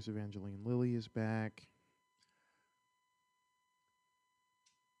course, Evangeline Lilly is back.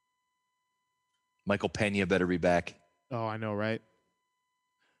 Michael Pena better be back. Oh, I know, right?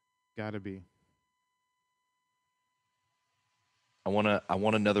 Gotta be. I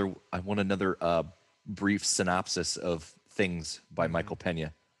want another brief synopsis of things by Michael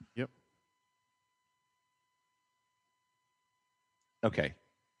Pena. Yep. Okay,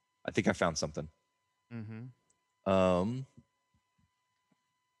 I think I found something. Mm-hmm.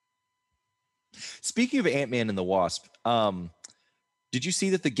 Speaking of Ant-Man and the Wasp, did you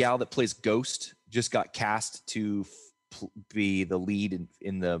see that the gal that plays Ghost just got cast to be the lead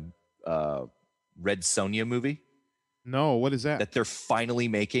in the Red Sonja movie? No, what is that? That they're finally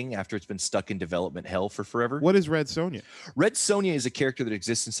making after it's been stuck in development hell for forever. What is Red Sonja? Red Sonja is a character that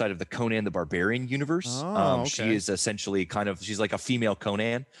exists inside of the Conan the Barbarian universe. Okay. She is essentially she's like a female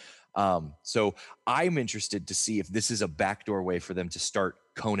Conan. So I'm interested to see if this is a backdoor way for them to start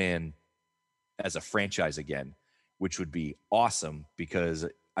Conan as a franchise again, which would be awesome because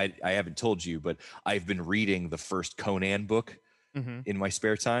I haven't told you, but I've been reading the first Conan book in my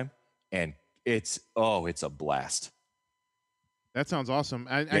spare time, and it's a blast. That sounds awesome.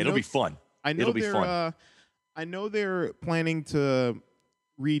 It'll be fun. I know it'll be fun. I know they're planning to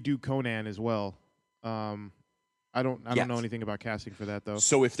redo Conan as well. I don't know anything about casting for that though.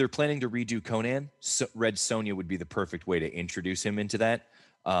 So if they're planning to redo Conan, Red Sonja would be the perfect way to introduce him into that.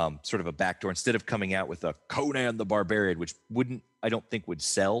 Sort of a backdoor instead of coming out with a Conan the Barbarian, which I don't think would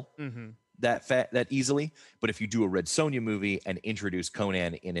sell that easily. But if you do a Red Sonja movie and introduce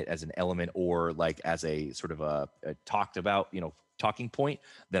Conan in it as an element or like as a sort of a talked about, talking point,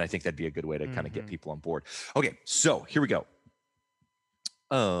 then I think that'd be a good way to kind of get people on board. Okay, so here we go.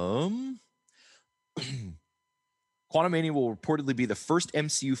 Quantumania will reportedly be the first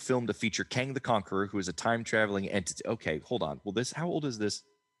MCU film to feature Kang the Conqueror, who is a time-traveling entity. Okay, hold on. Well, how old is this?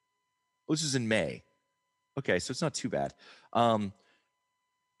 Oh, this is in May. Okay, so it's not too bad. Could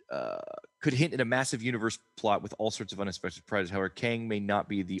hint at a massive universe plot with all sorts of unexpected surprises. However, Kang may not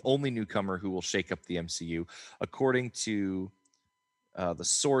be the only newcomer who will shake up the MCU. According to the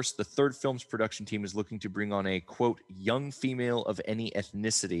source, the third film's production team is looking to bring on a, quote, young female of any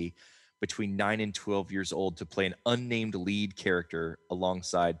ethnicity between 9 and 12 years old to play an unnamed lead character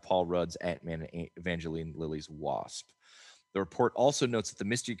alongside Paul Rudd's Ant-Man and Evangeline Lilly's Wasp. The report also notes that the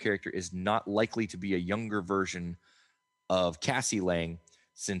mystery character is not likely to be a younger version of Cassie Lang,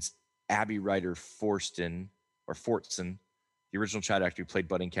 since Abby Ryder Fortson, the original child actor who played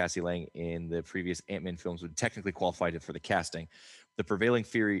budding Cassie Lang in the previous Ant-Man films, would technically qualify for the casting. The prevailing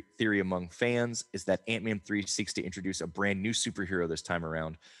theory among fans is that Ant-Man 3 seeks to introduce a brand new superhero this time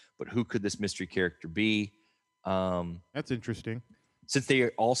around. But who could this mystery character be? That's interesting. Since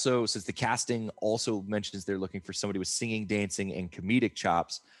the casting also mentions they're looking for somebody with singing, dancing, and comedic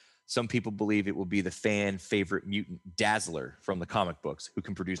chops, some people believe it will be the fan favorite mutant Dazzler from the comic books, who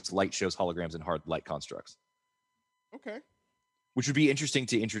can produce light shows, holograms, and hard light constructs. Okay. Which would be interesting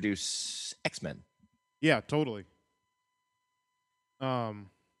to introduce X-Men. Yeah, totally.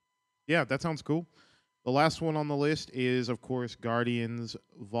 Yeah, that sounds cool. The last one on the list is, of course, Guardians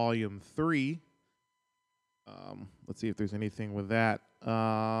Volume 3. Let's see if there's anything with that.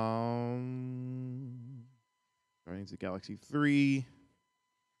 Guardians of the Galaxy 3.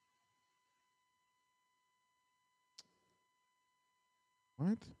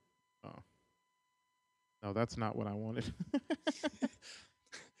 What? Oh. No, that's not what I wanted.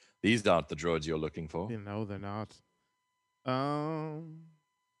 These aren't the droids you're looking for. No, they're not.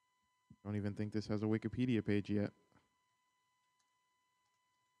 Don't even think this has a Wikipedia page yet.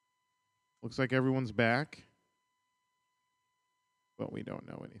 Looks like everyone's back, but we don't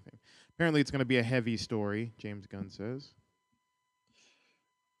know anything. Apparently, it's going to be a heavy story, James Gunn says.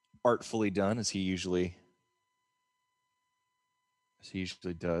 Artfully done, as he usually As he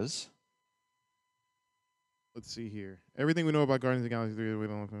usually does. Let's see here. Everything we know about Guardians of the Galaxy 3, we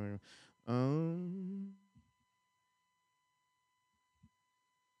don't. No,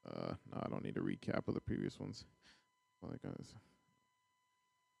 I don't need a recap of the previous ones.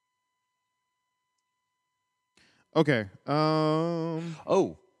 Okay. Oh.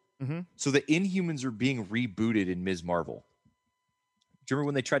 Mm-hmm. So the Inhumans are being rebooted in Ms. Marvel. Do you remember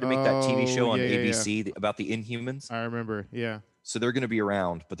when they tried to make that TV show on ABC about the Inhumans? I remember, yeah. So they're going to be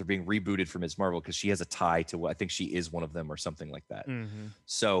around, but they're being rebooted for Ms. Marvel because she has a tie to, I think she is one of them or something like that. Mm-hmm.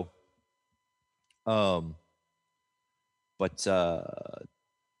 So, about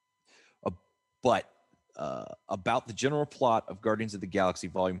the general plot of Guardians of the Galaxy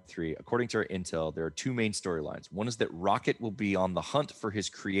Volume 3, according to our intel, there are two main storylines. One is that Rocket will be on the hunt for his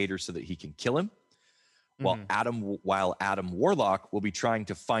creator so that he can kill him, while Adam Warlock will be trying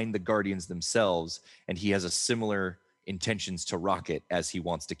to find the Guardians themselves, and he has a similar intentions to Rocket as he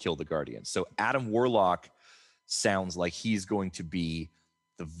wants to kill the Guardians. So Adam Warlock sounds like he's going to be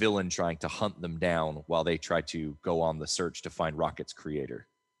the villain trying to hunt them down while they try to go on the search to find Rocket's creator.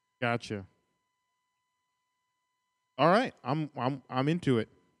 Gotcha. All right, I'm into it.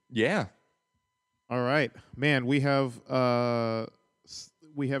 Yeah. All right, man. We have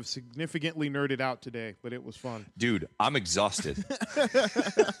significantly nerded out today, but it was fun. Dude, I'm exhausted.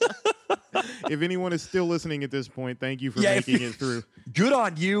 If anyone is still listening at this point, thank you for making it through. Good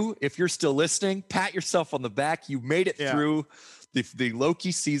on you. If you're still listening, pat yourself on the back. You made it through the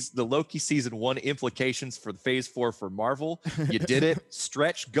Loki season 1 implications for Phase 4 for Marvel. You did it.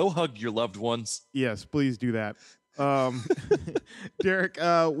 Stretch. Go hug your loved ones. Yes, please do that. Derek,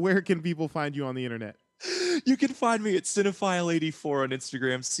 where can people find you on the internet? You can find me at Cinephile84 on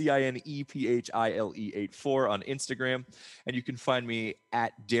Instagram, CINEPHILE84 on Instagram. And you can find me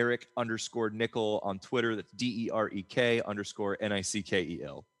at Derek_Nickel on Twitter. That's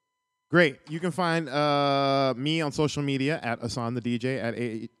DEREK_NICKEL. Great. You can find me on social media at Ahsohn the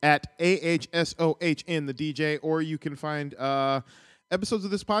DJ, at AHSOHN the DJ, or you can find episodes of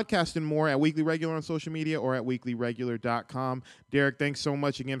this podcast and more at Weekly Regular on social media or at weeklyregular.com. Derek, thanks so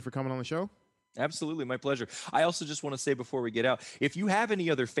much again for coming on the show. Absolutely, my pleasure. I also just want to say before we get out, if you have any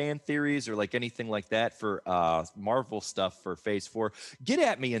other fan theories or like anything like that for Marvel stuff for Phase 4, get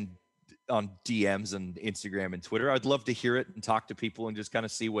at me on DMs and Instagram and Twitter. I'd love to hear it and talk to people and just kind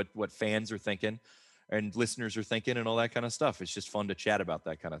of see what fans are thinking and listeners are thinking and all that kind of stuff. It's just fun to chat about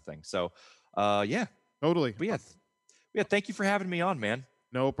that kind of thing. So, yeah. Totally. But yeah, thank you for having me on, man.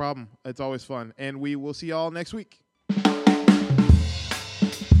 No problem. It's always fun. And we will see y'all next week.